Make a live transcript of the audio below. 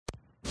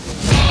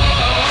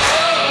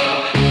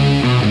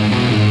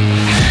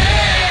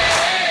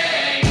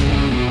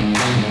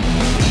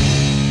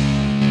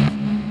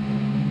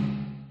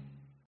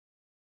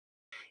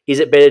Is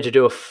it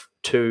better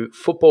to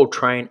football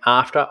train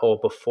after or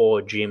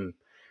before gym?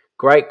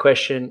 Great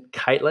question,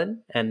 Caitlin.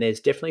 And there's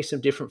definitely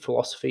some different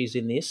philosophies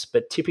in this,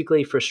 but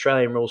typically for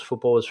Australian rules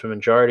footballers for the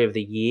majority of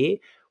the year,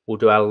 we'll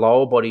do our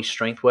lower body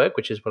strength work,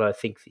 which is what I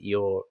think that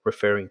you're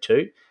referring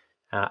to,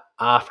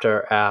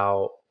 after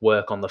our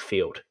work on the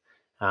field,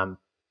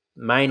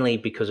 mainly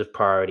because of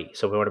priority.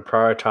 So we want to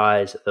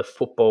prioritize the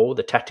football,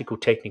 the tactical,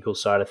 technical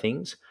side of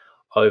things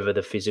over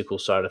the physical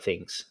side of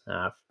things.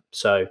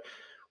 So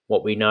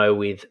what we know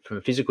from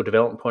a physical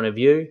development point of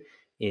view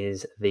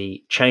is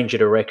the change of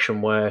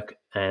direction work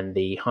and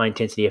the high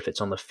intensity efforts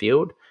on the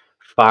field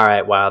far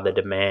outweigh the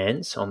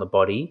demands on the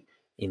body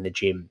in the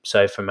gym.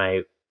 So from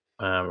a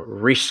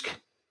risk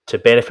to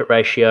benefit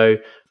ratio,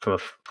 from a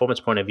performance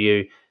point of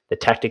view, the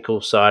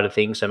tactical side of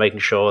things, so making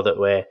sure that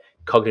we're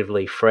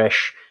cognitively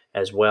fresh,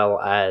 as well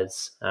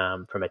as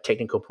from a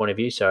technical point of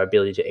view, so our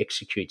ability to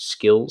execute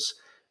skills.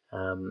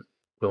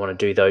 We want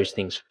to do those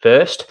things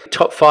first.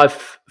 Top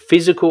 5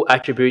 physical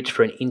attributes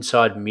for an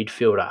inside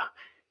midfielder.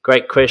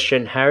 Great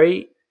question,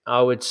 Harry.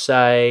 I would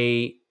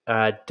say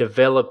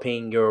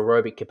developing your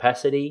aerobic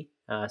capacity,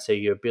 so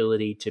your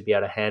ability to be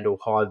able to handle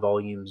high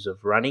volumes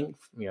of running.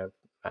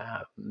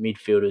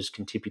 Midfielders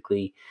can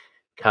typically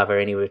cover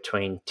anywhere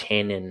between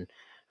 10 and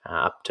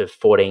up to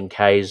 14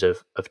 Ks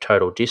of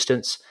total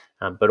distance.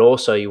 But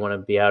also you want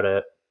to be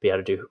able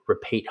to do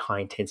repeat high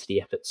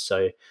intensity efforts.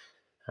 So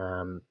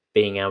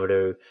being able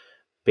to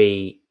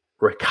be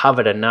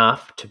recovered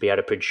enough to be able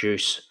to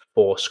produce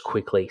force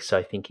quickly.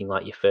 So thinking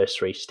like your first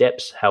 3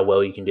 steps, how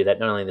well you can do that,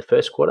 not only in the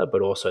first quarter,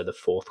 but also the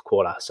fourth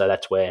quarter. So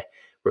that's where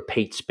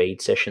repeat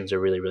speed sessions are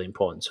really, really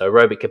important. So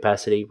aerobic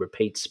capacity,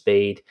 repeat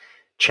speed,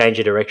 change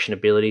of direction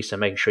ability. So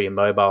making sure you're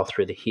mobile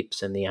through the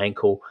hips and the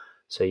ankle,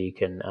 so you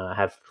can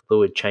have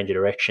fluid change of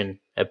direction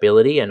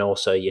ability, and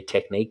also your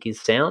technique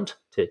is sound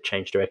to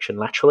change direction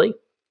laterally.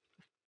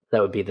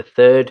 That would be the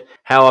third.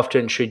 How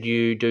often should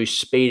you do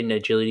speed and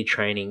agility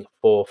training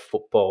for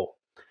football?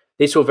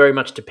 This will very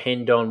much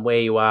depend on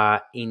where you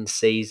are in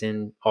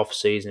season, off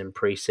season,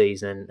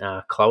 pre-season,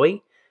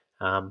 Chloe.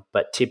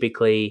 But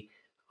typically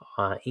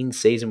in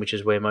season, which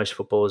is where most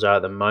footballers are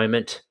at the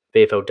moment,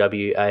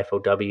 VFLW,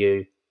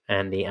 AFLW,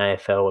 and the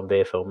AFL and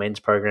VFL men's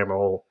program are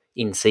all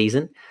in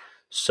season.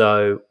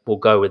 So we'll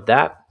go with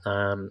that.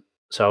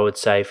 So I would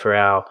say for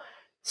our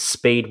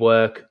speed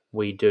work,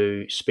 we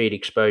do speed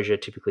exposure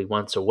typically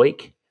once a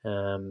week,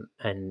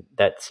 and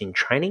that's in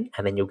training,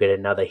 and then you'll get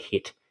another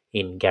hit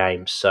in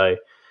games. So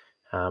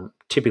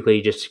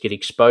typically just to get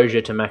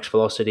exposure to max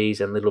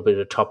velocities and a little bit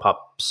of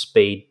top-up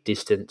speed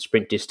distance,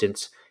 sprint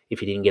distance,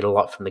 if you didn't get a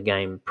lot from the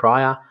game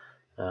prior.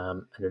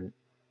 And then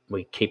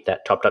we keep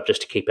that topped up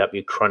just to keep up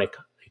your chronic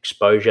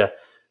exposure,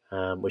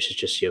 which is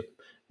just your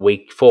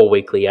 4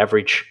 weekly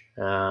average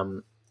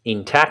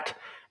intact,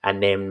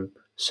 and then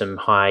some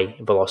high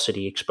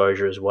velocity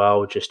exposure as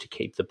well, just to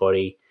keep the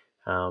body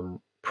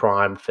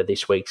primed for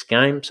this week's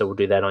game. So we'll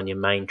do that on your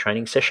main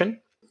training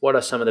session. What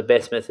are some of the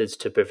best methods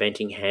to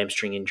preventing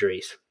hamstring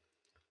injuries?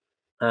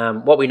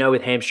 What we know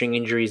with hamstring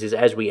injuries is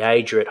as we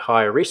age, you're at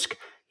higher risk.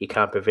 You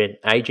can't prevent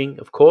aging,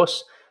 of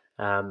course.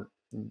 Then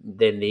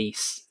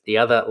the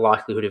other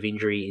likelihood of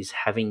injury is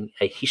having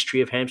a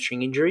history of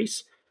hamstring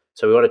injuries.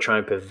 So we want to try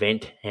and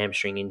prevent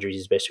hamstring injuries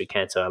as best we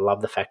can. So I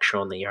love the fact,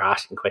 Sean, that you're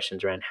asking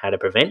questions around how to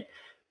prevent,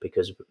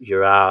 because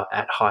you are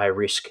at higher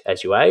risk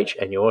as you age,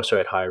 and you're also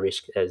at higher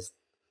risk as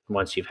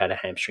once you've had a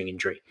hamstring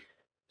injury.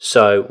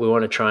 So we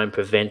want to try and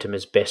prevent them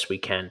as best we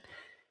can.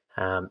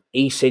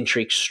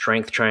 Eccentric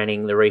strength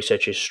training, the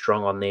research is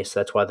strong on this.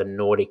 That's why the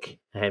Nordic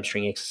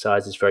hamstring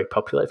exercise is very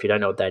popular. If you don't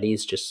know what that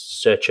is,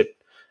 just search it.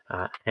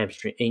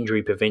 Hamstring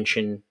injury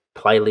prevention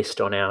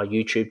playlist on our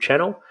YouTube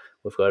channel.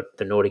 We've got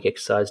the Nordic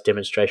exercise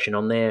demonstration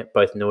on there,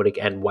 both Nordic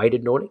and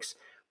weighted Nordics.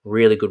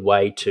 Really good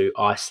way to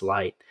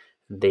isolate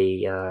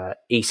the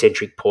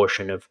eccentric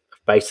portion of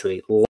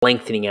basically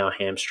lengthening our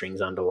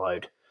hamstrings under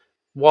load.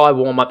 Why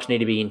warm-ups need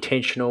to be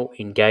intentional,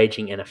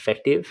 engaging, and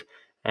effective.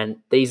 And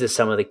these are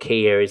some of the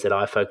key areas that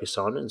I focus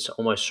on, and it's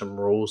almost some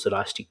rules that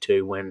I stick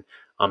to when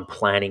I'm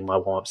planning my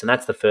warm-ups. And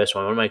that's the first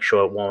one. I want to make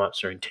sure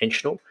warm-ups are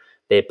intentional,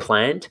 they're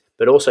planned,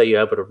 but also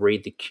you're able to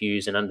read the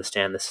cues and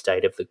understand the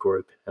state of the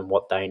group and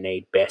what they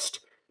need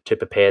best to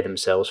prepare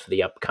themselves for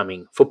the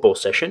upcoming football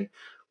session,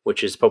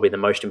 which is probably the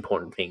most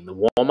important thing.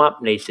 The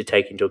warm-up needs to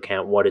take into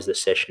account what is the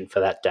session for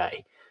that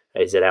day.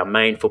 Is it our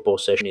main football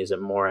session? Is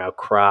it more our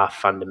craft,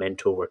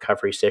 fundamental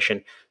recovery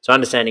session? So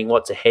understanding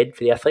what's ahead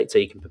for the athlete so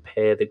you can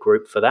prepare the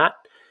group for that.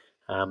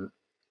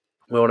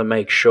 We want to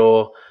make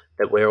sure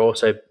that we're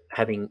also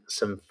having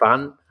some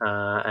fun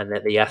and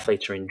that the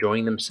athletes are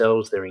enjoying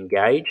themselves, they're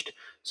engaged.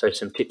 So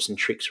some tips and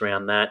tricks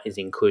around that is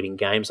including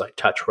games like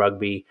touch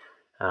rugby,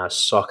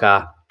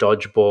 soccer,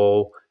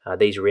 dodgeball,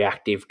 these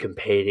reactive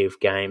competitive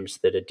games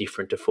that are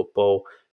different to football.